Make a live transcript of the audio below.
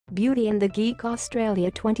Beauty in the Geek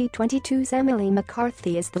Australia 2022's Emily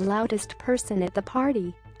McCarthy is the loudest person at the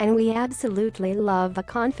party, and we absolutely love a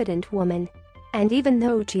confident woman. And even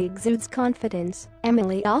though she exudes confidence,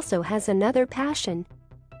 Emily also has another passion: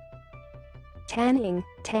 tanning,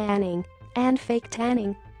 and fake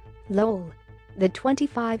tanning. Lol. The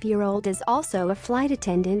 25-year-old is also a flight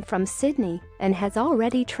attendant from Sydney and has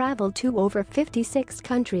already traveled to over 56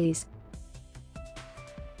 countries.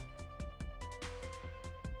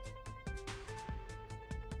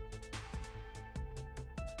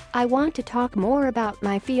 I want to talk more about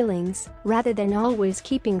my feelings, rather than always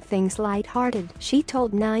keeping things lighthearted, she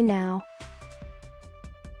told 9Now.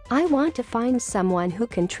 I want to find someone who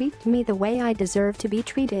can treat me the way I deserve to be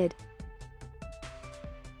treated.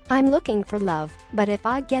 I'm looking for love, but if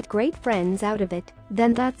I get great friends out of it,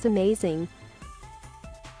 then that's amazing.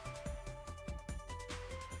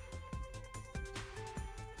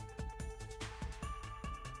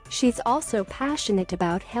 She's also passionate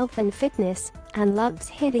about health and fitness, and loves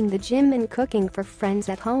hitting the gym and cooking for friends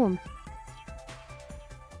at home.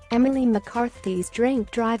 Emily McCarthy's drink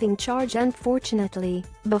driving charge. Unfortunately,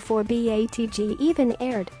 before BATG even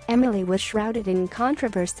aired, Emily was shrouded in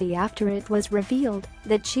controversy after it was revealed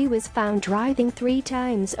that she was found driving 3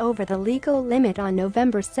 times over the legal limit on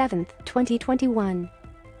November 7, 2021.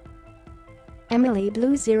 Emily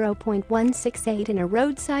blew 0.168 in a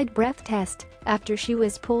roadside breath test after she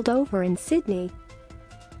was pulled over in Sydney.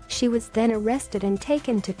 She was then arrested and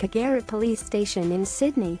taken to Kagera police station in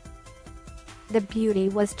Sydney. The beauty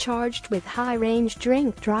was charged with high-range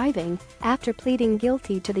drink driving after pleading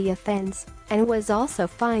guilty to the offense, and was also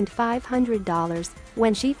fined $500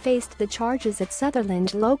 when she faced the charges at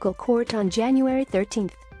Sutherland local court on January 13.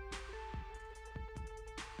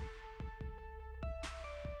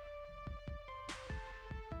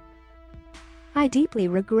 I deeply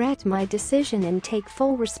regret my decision and take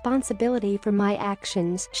full responsibility for my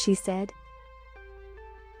actions, she said.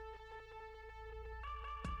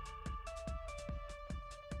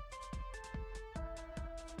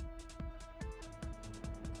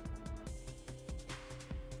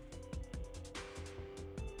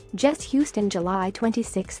 Jess Houston, July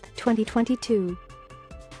 26, 2022.